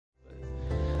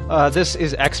This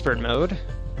is expert mode,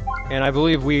 and I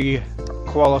believe we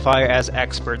qualify as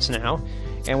experts now.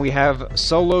 And we have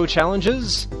solo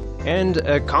challenges and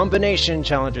combination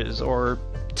challenges, or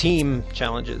team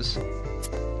challenges.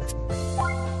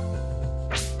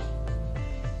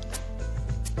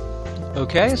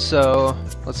 Okay, so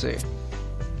let's see.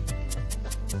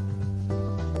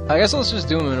 I guess let's just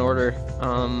do them in order.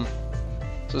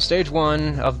 So stage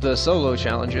 1 of the solo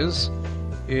challenges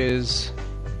is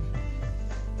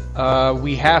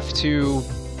we have to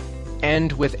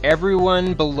end with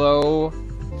everyone below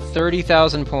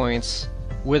 30,000 points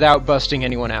without busting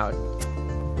anyone out.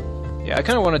 Yeah, I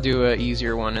kind of want to do an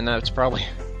easier one, and that's probably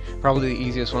the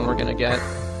easiest one we're gonna get.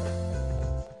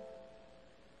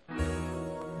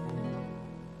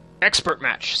 Expert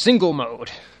match, single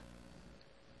mode.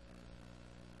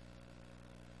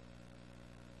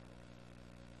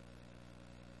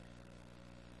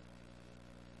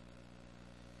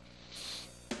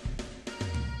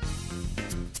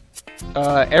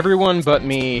 Everyone but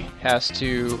me has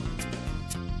to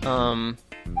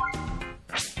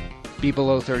be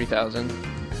below 30,000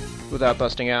 without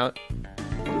busting out.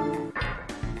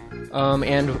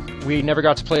 And we never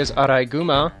got to play as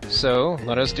Araiguma, so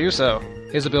let us do so.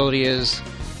 His ability is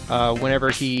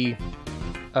whenever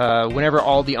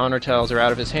all the honor tiles are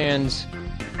out of his hands,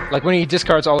 like when he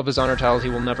discards all of his honor tiles, he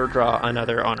will never draw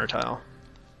another honor tile.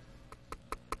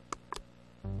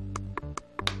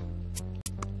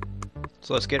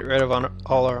 So let's get rid of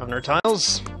all our honor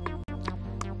tiles,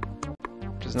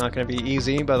 which is not going to be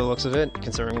easy by the looks of it,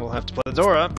 considering we'll have to play the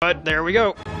Dora, but there we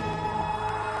go!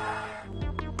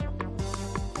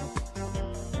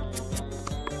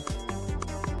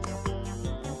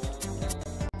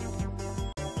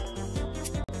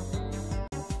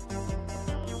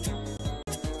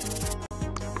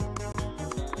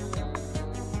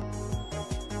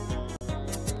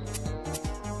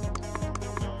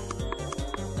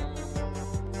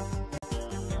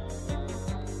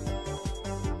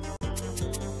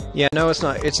 Yeah, no, it's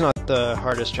not the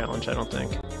hardest challenge, I don't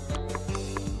think.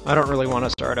 I don't really want to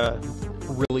start a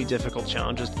really difficult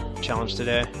challenge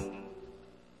today.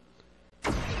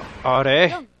 Are?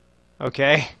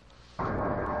 Okay.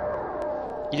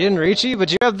 You didn't Richi, but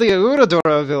you have the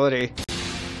Uradora ability.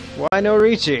 Why no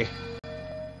Richi?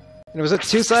 And it was a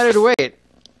two-sided weight.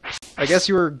 I guess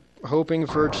you were hoping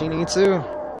for Chinitsu?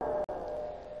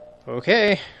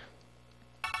 Okay.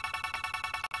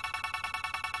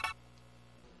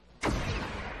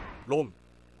 Rom.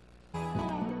 I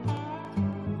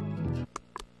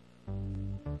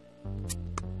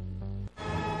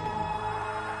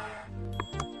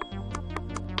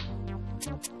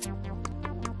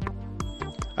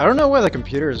don't know why the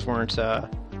computers weren't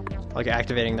like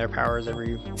activating their powers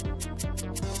every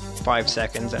 5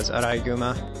 seconds as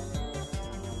Araiguma.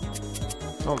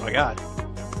 Oh my god.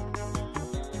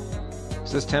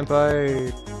 Is this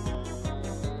Tenpai?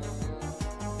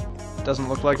 Doesn't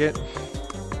look like it.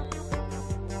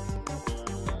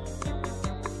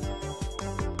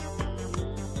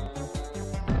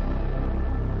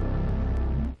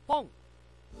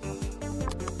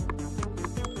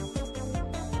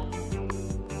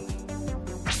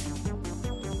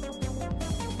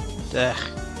 Ugh.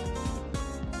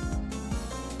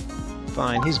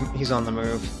 Fine, he's on the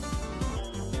move.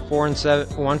 4 and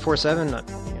 7, 1, 4, 7. Yeah,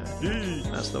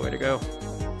 that's the way to go.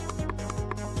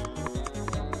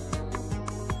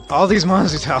 All these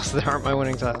Monzu tiles that aren't my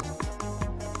winning tiles.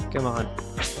 Come on.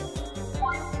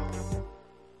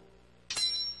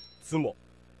 Sumo.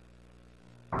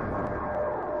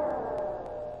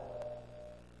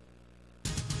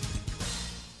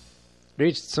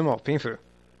 Reached Sumo, Pinfu.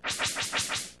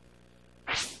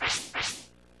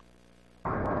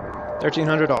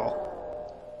 1300 all.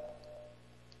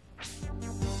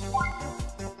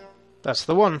 That's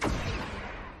the one.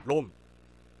 Rom.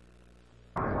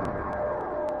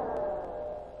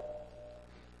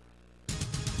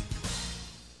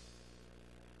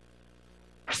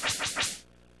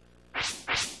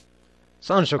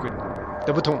 Sanshoku.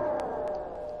 The button.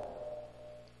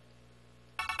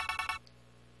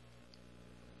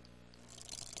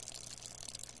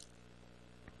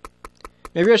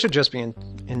 Maybe I should just be in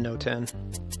No 10,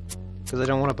 because I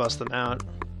don't want to bust them out.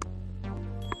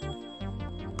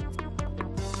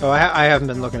 Oh, I haven't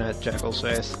been looking at Jackal's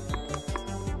face.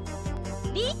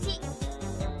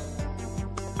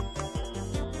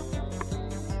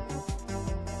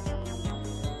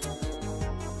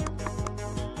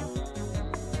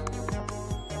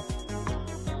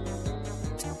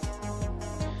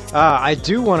 I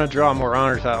do want to draw more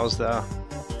honor tiles, though.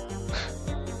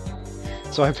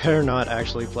 So I better not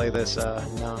actually play this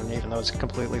none, even though it's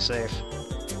completely safe.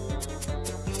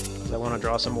 because I want to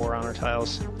draw some more honor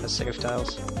tiles as safe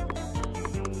tiles.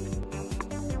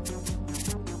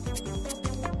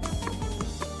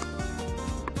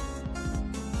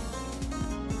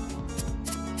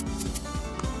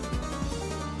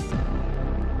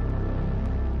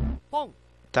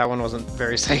 That one wasn't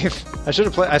very safe. I should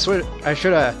have played. I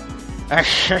should have.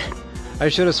 I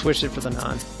should have switched it for the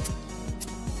non.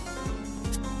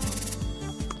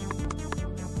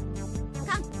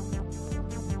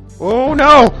 Oh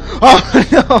no! Oh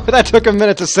no! That took a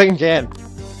minute to sink in.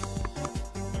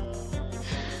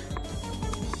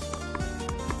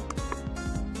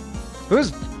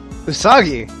 Who's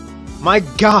Usagi? My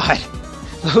God,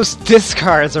 those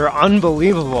discards are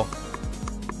unbelievable.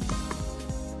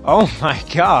 Oh my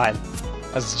God,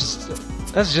 that's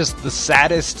just the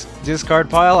saddest discard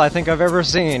pile I think I've ever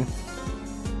seen.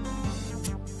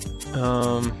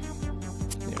 Yeah.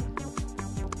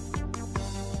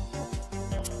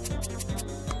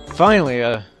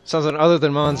 Finally, something other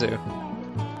than Manzu.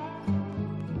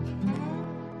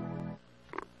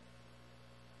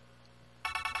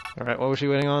 Alright, what was she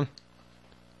waiting on?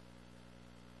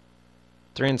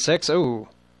 3 and 6? Oh,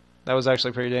 that was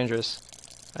actually pretty dangerous.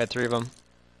 I had 3 of them.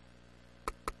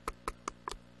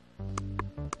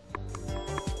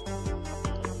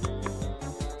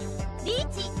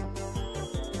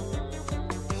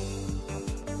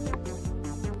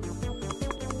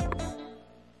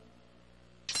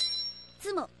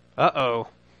 Uh-oh.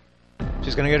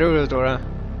 She's gonna get Uradora.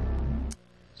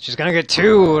 She's gonna get 2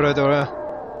 Uradora.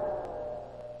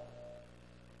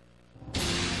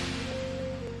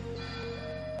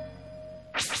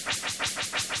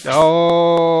 Oh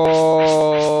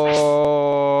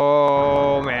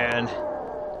man.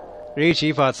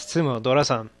 Riichi Ifatsu Tsumo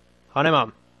Dora-san.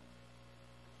 Hanemam.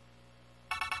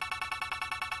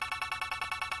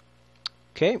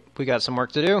 Okay, we got some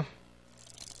work to do.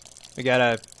 We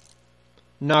gotta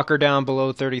knock her down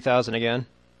below 30,000 again.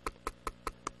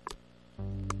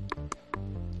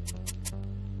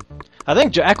 I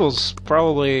think Jackal's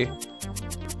probably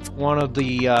one of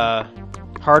the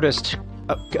hardest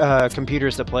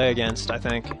computers to play against, I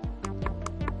think.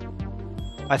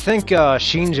 I think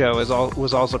Shinjo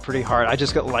was also pretty hard. I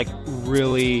just got, like,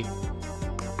 really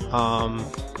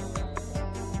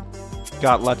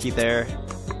got lucky there.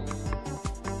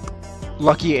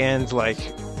 Lucky and, like,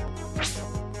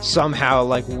 somehow,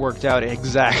 like, worked out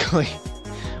exactly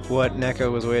what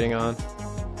Neko was waiting on.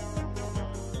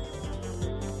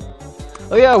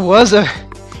 Oh yeah, it was a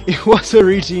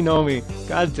Riichi Nomi.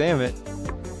 God damn it.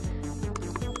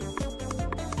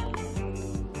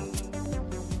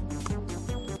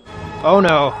 Oh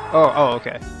no. Oh,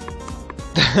 okay.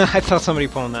 I thought somebody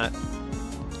pulling that.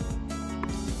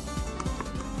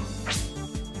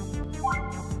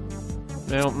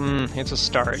 No, it's a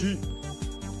start.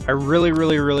 I really,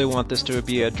 really, really want this to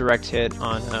be a direct hit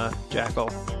on Jackal.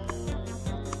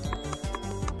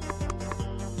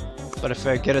 But if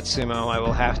I get a Sumo, I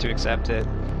will have to accept it.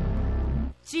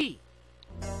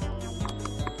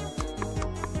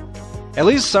 At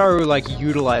least Saru, like,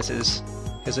 utilizes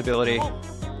his ability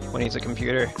when he's a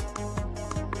computer.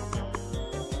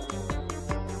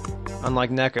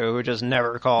 Unlike Neko, who just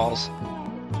never calls.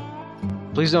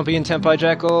 Please don't be in Tenpai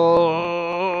Jackal.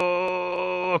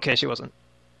 Okay, she wasn't.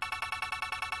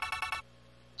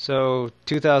 So,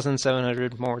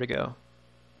 2,700 more to go.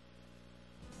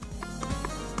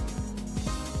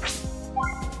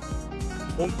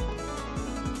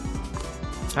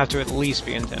 Have to at least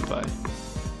be in Tenpai.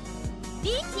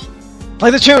 Play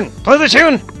the tune! Play the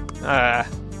tune!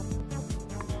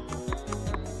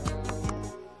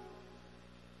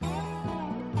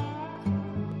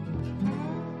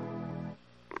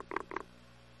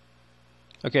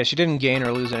 Okay, she didn't gain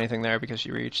or lose anything there because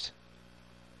she reached.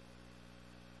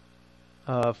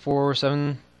 4,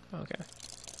 7... Okay.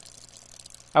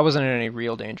 I wasn't in any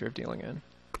real danger of dealing in.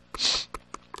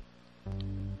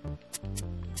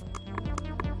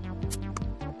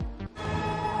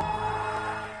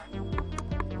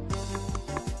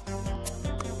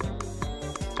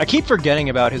 I keep forgetting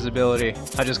about his ability.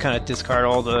 I just kind of discard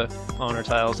all the honor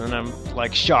tiles and I'm,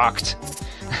 like, shocked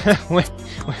when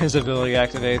his ability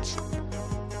activates.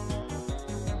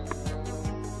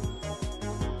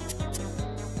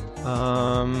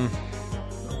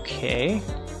 Okay.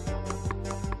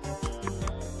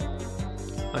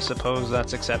 I suppose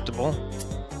that's acceptable.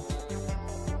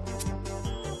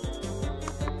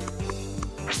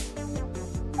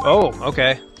 Oh,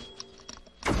 okay.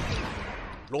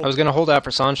 I was gonna hold out for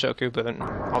Sanshoku, but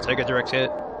I'll take a direct hit.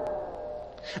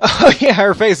 Oh yeah,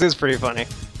 her face is pretty funny.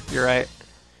 You're right.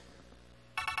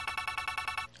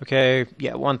 Okay,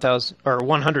 yeah, 1,000 or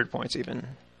 100 points even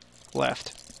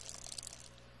left.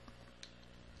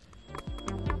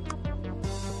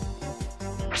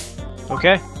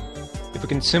 Okay. If we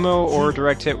can sumo or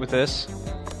direct hit with this,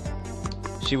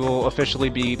 she will officially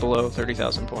be below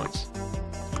 30,000 points.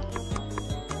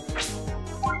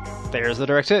 There's the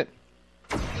direct hit.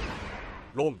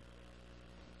 ロン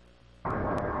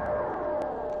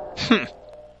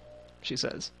She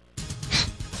says.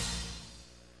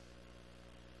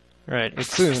 Right,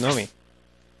 Itsu Nomi.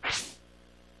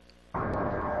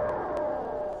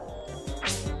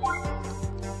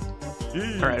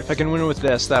 Alright, if I can win with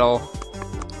this, that'll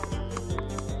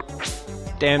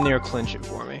damn near clinch it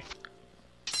for me.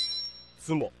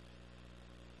 ツモ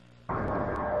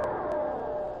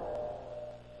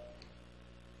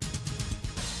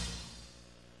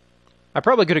I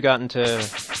probably could have gotten to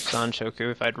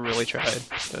Sanchoku if I'd really tried,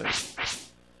 but...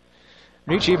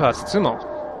 Richi Patsumo.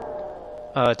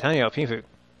 Tanyo Pinfu.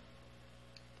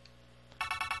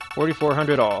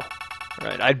 4,400 all.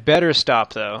 Alright, I'd better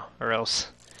stop though, or else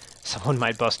someone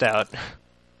might bust out.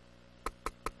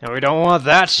 And we don't want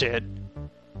that shit.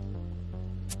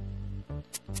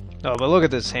 Oh, but look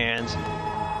at this hand.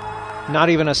 Not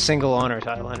even a single honor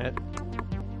tile in it.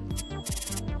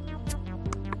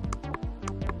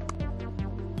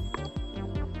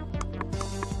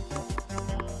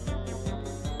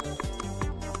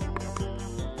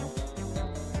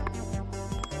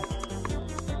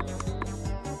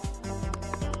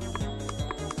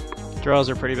 Draws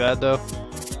are pretty bad though.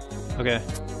 Okay.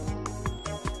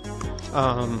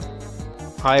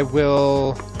 I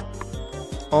will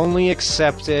only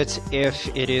accept it if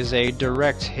it is a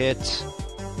direct hit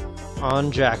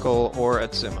on Jackal or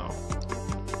Atsumo.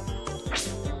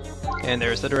 And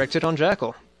there's the direct hit on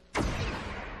Jackal.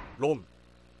 ロン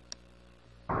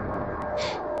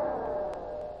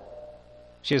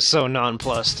She is so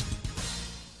nonplussed.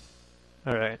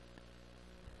 Alright.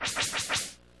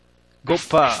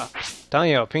 Goppa!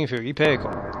 Tanyo, Pinfu,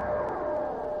 Ipeiko.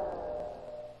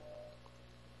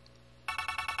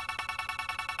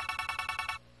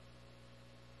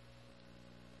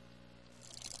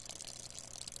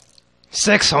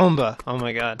 Six Homba! Oh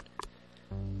my god.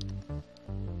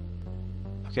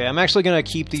 Okay, I'm actually gonna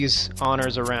keep these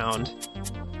honors around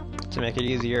to make it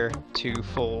easier to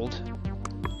fold.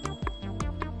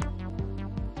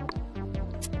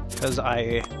 Because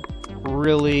I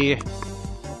really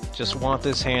just want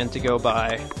this hand to go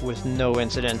by with no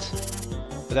incident,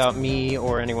 without me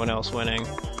or anyone else winning.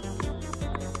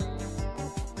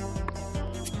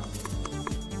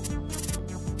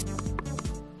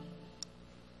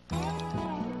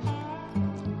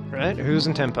 Right, who's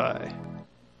in Tenpai?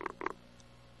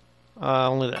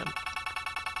 Only them.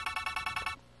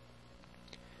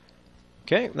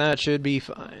 Okay, that should be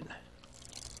fine.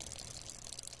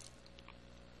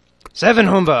 7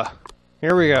 Humba!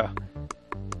 Here we go.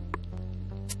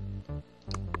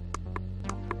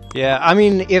 Yeah, I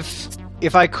mean, if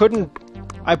I couldn't...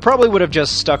 I probably would have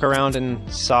just stuck around and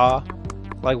saw,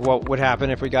 like, what would happen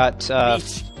if we got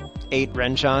 8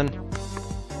 Renchan.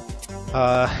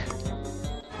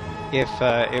 If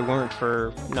it weren't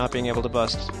for not being able to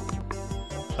bust,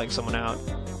 like, someone out.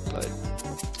 But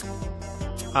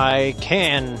I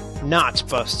can not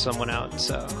bust someone out,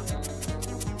 so...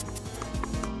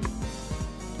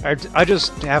 I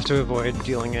just have to avoid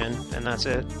dealing in, and that's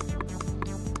it.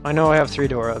 I know I have 3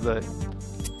 Dora, but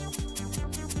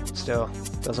still,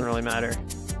 doesn't really matter.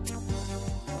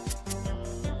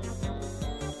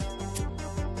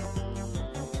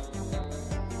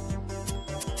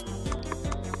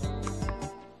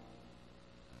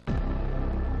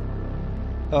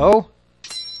 Oh?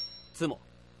 ツモ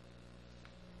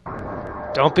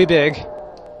Don't be big.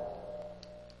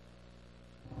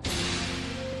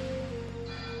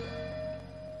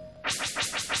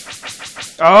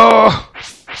 Oh!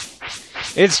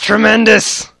 It's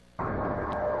tremendous!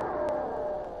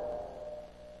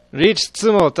 Reach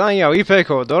Tsumo, Tanya,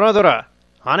 Ipeiko, Dora Dora,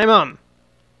 Haneman!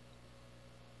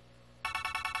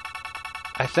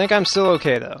 I think I'm still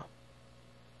okay though.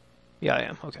 Yeah, I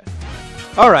am, okay.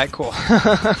 Alright, cool.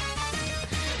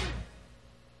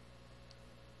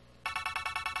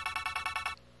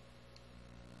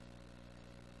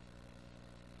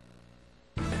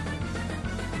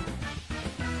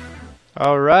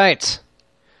 Alright.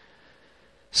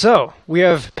 So, we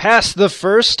have passed the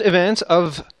first event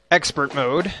of Expert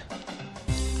Mode.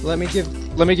 Let me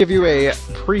give you a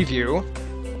preview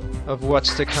of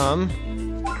what's to come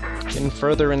in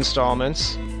further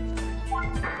installments.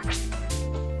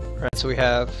 Alright, so we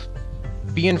have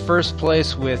be in first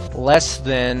place with less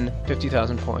than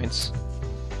 50,000 points.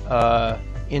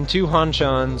 In 2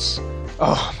 Hanchans,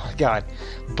 oh my god,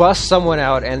 bust someone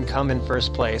out and come in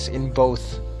first place in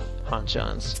both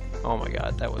Hanchans. Oh my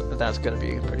god, that's gonna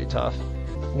be pretty tough.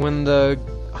 When the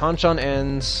Hanchan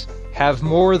ends have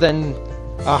more than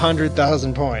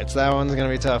 100,000 points. That one's gonna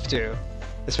be tough too,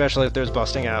 especially if there's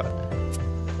busting out.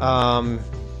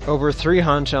 Over 3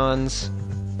 Hanchans,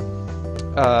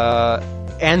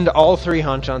 and all 3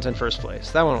 Hanchans in first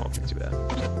place. That one won't be too bad.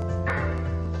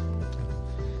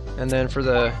 And then for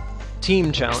the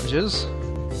team challenges...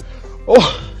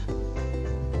 Oh!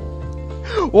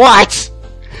 What?!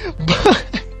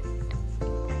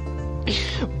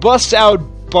 Bust out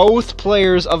both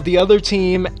players of the other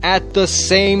team at the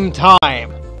same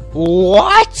time.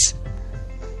 What?!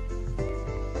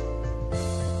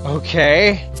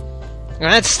 Okay.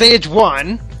 That's stage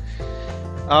 1.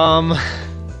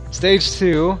 Stage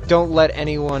 2, don't let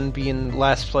anyone be in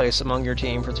last place among your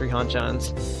team for 3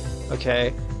 Hanchans.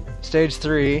 Okay. Stage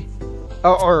 3,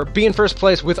 or be in first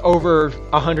place with over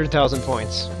 100,000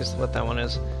 points, is what that one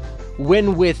is.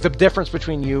 Win with the difference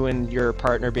between you and your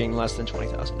partner being less than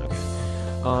 20,000, okay.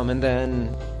 And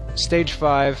then stage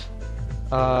 5,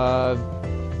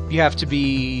 you have to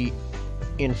be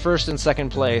in first and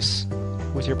second place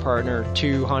with your partner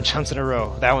 2 Hanchans in a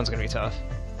row. That one's gonna be tough.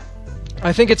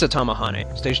 I think it's a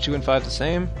Tamahane. Stage 2 and 5 the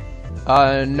same?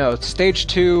 No. Stage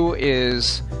 2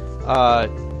 is,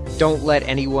 don't let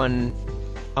anyone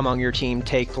among your team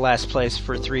take last place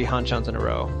for 3 Hanchans in a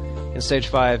row. And stage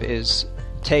 5 is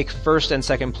take first and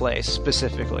second place,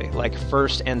 specifically. Like,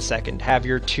 first and second. Have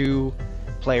your 2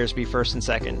 players be first and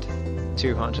second.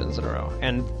 2 Hanchans in a row.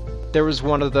 And there was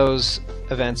one of those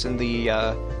events in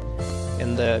the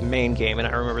main game, and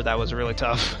I remember that was really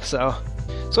tough. So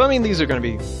I mean, these are going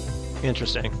to be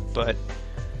interesting, but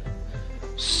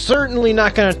certainly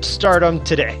not going to start them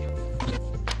today.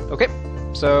 Okay,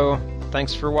 so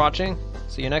thanks for watching.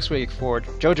 See you next week for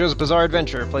JoJo's Bizarre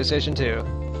Adventure, PlayStation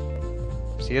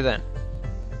 2. See you then.